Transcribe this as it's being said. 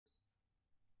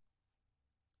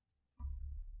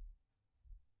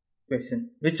question.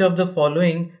 Which of the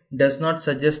following does not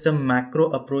suggest a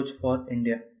macro approach for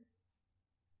India?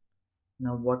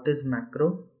 Now what is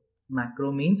macro?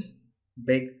 Macro means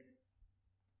big,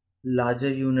 larger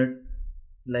unit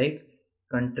like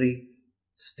country,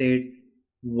 state,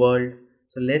 world.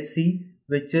 So let's see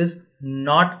which is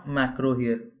not macro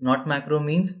here. Not macro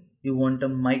means you want a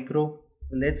micro.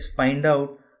 So let's find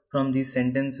out from these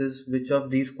sentences which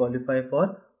of these qualify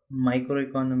for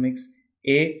microeconomics.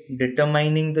 A.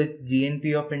 Determining the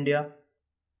GNP of India.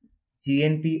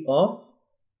 GNP of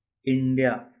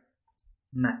India,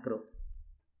 macro.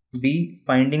 B.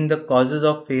 Finding the causes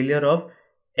of failure of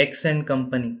X and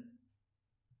company.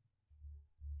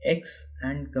 X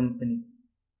and company.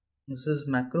 This is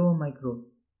macro or micro?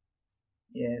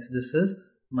 Yes, this is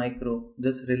micro.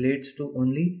 This relates to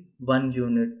only one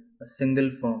unit, a single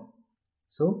firm.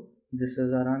 So this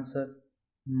is our answer,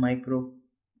 micro.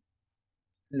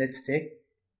 Let's take.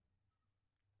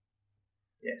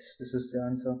 Yes, this is the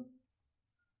answer.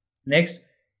 Next,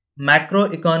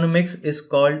 macroeconomics is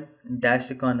called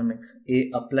dash economics. A.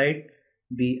 Applied.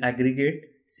 B. Aggregate.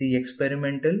 C.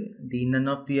 Experimental. D. None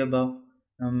of the above.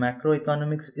 Now,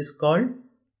 macroeconomics is called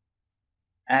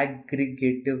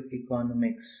aggregative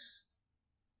economics.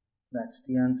 That's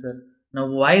the answer. Now,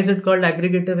 why is it called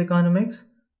aggregative economics?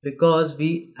 Because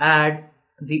we add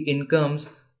the incomes,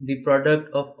 the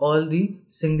product of all the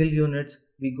single units.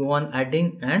 We go on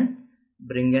adding and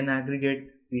bring an aggregate.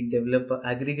 We develop an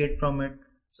aggregate from it.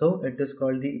 So, it is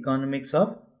called the economics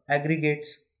of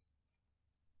aggregates.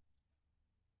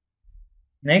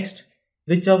 Next,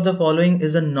 which of the following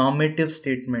is a normative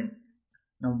statement?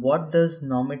 Now, what does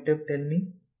normative tell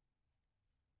me?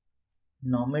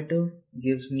 Normative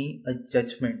gives me a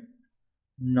judgment.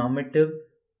 Normative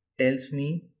tells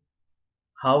me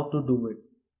how to do it.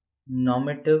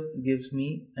 Normative gives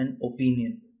me an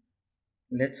opinion.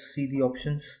 Let's see the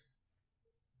options.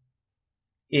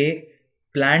 A.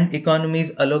 Planned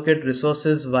economies allocate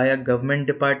resources via government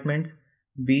departments.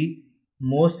 B.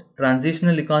 Most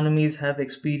transitional economies have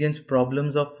experienced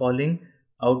problems of falling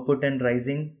output and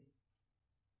rising.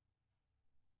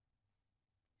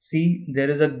 C. There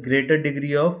is a greater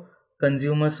degree of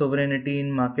consumer sovereignty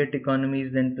in market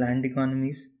economies than planned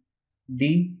economies.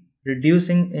 D.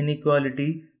 Reducing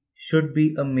inequality should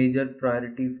be a major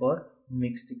priority for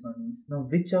mixed economies. Now,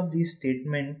 which of these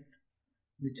statements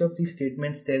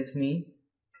tells me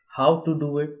how to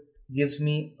do it, gives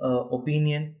me an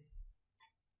opinion?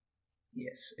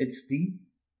 Yes, it's the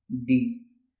D.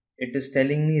 It is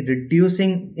telling me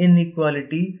reducing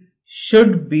inequality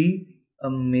should be a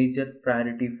major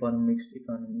priority for mixed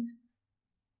economies.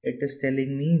 It is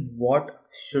telling me what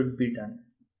should be done.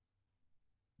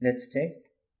 Let's check.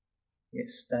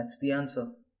 Yes, that's the answer.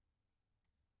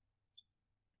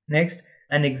 Next,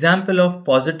 an example of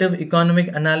positive economic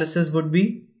analysis would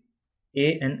be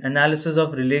A. An analysis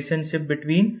of relationship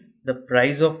between the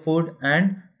price of food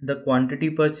and the quantity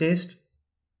purchased.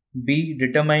 B.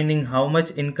 Determining how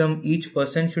much income each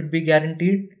person should be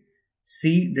guaranteed.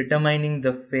 C. Determining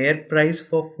the fair price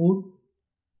for food.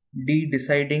 D.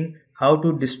 Deciding how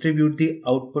to distribute the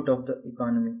output of the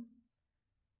economy.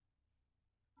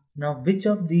 Now, which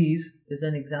of these is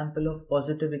an example of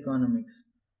positive economics?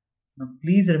 Now,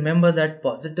 please remember that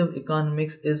positive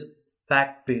economics is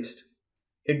fact-based.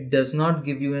 It does not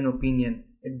give you an opinion.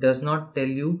 It does not tell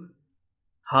you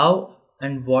how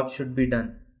and what should be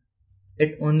done.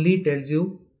 It only tells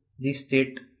you the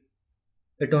state.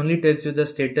 It only tells you the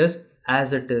status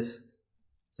as it is.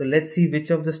 So let's see which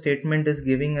of the statement is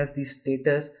giving us the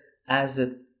status as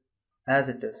it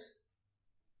is.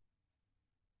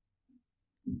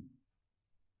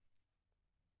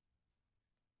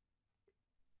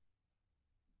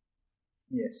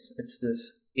 Yes, it's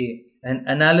this. A. An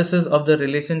analysis of the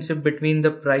relationship between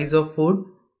the price of food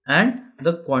and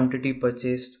the quantity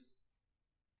purchased.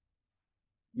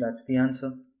 That's the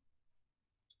answer.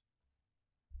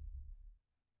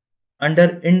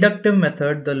 Under inductive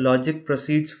method, the logic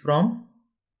proceeds from.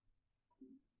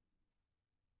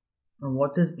 Now,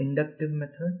 what is inductive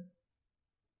method?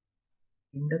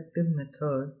 Inductive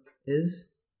method is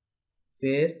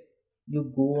where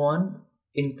you go on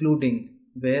including,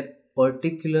 where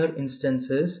particular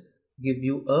instances give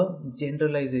you a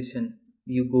generalization.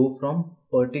 You go from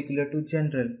particular to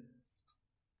general.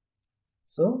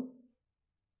 So,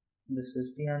 this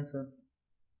is the answer.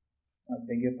 I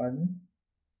beg your pardon.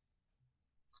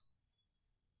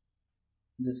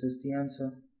 This is the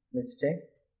answer. Let's check.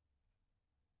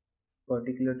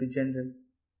 Particular to general.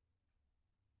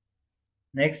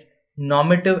 Next,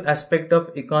 normative aspect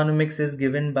of economics is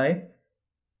given by.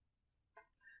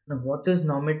 Now, what is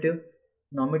normative?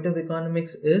 Normative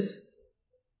economics is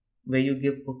where you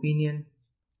give opinion,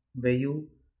 where you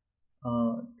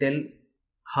tell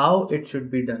how it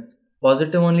should be done.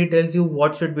 Positive only tells you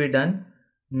what should be done.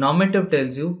 Normative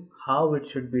tells you how it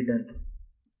should be done.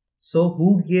 So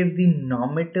who gave the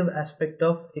normative aspect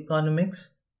of economics?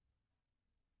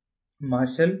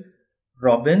 Marshall,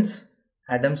 Robbins,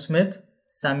 Adam Smith,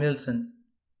 Samuelson.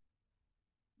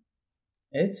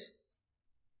 It's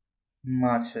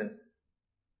Marshall.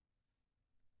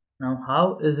 Now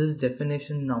how is his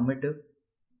definition normative?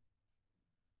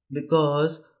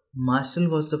 Because Marshall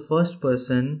was the first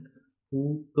person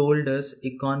who told us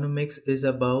economics is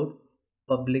about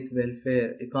public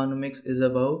welfare, economics is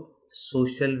about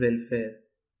social welfare.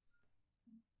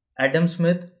 Adam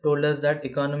Smith told us that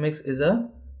economics is a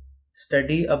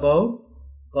study about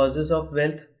causes of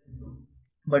wealth,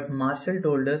 but Marshall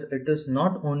told us it is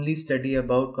not only study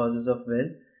about causes of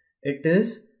wealth, it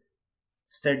is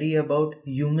study about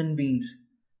human beings,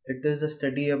 it is a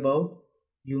study about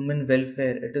human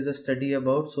welfare, it is a study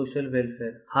about social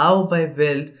welfare, how by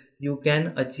wealth you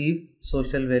can achieve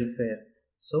social welfare.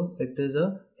 So it is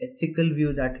a ethical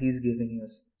view that he is giving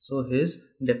us. So his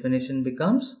definition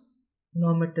becomes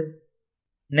normative.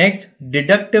 Next,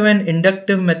 deductive and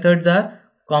inductive methods are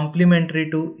complementary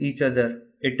to each other.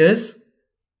 It is,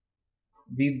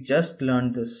 we've just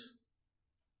learned this.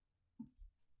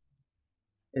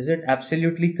 Is it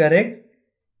absolutely correct?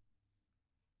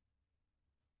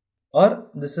 Or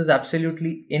this is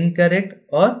absolutely incorrect,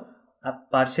 or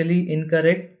partially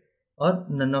incorrect, or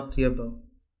none of the above?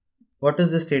 What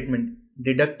is the statement?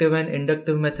 Deductive and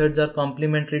inductive methods are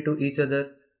complementary to each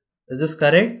other. Is this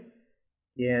correct?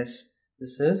 Yes,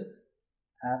 this is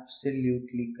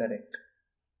absolutely correct.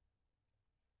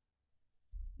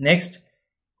 Next,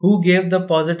 who gave the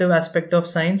positive aspect of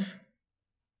science?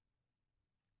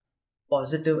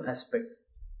 Positive aspect.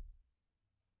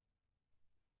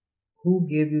 Who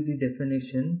gave you the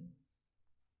definition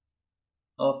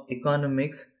of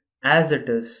economics as it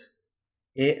is?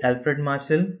 A. Alfred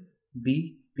Marshall,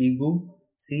 B. Pigou,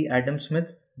 C. Adam Smith,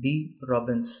 D.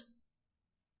 Robbins.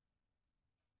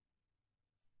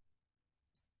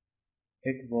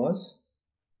 It was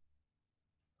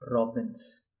Robbins,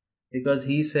 because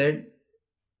he said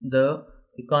the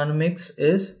economics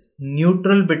is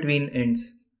neutral between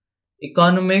ends.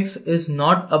 Economics is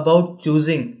not about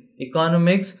choosing.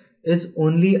 Economics is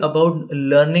only about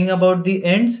learning about the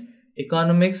ends.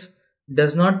 Economics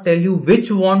does not tell you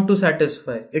which want to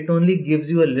satisfy. It only gives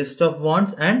you a list of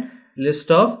wants and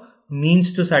list of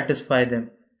means to satisfy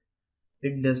them.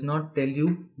 It does not tell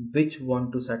you which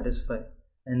want to satisfy.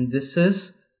 And this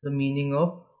is the meaning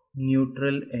of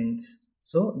neutral ends.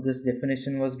 So this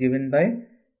definition was given by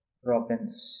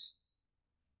Robbins.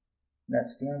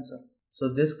 That's the answer.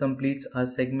 So this completes our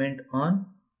segment on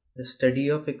the study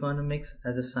of economics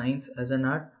as a science, as an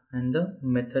art, and the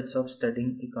methods of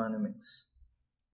studying economics.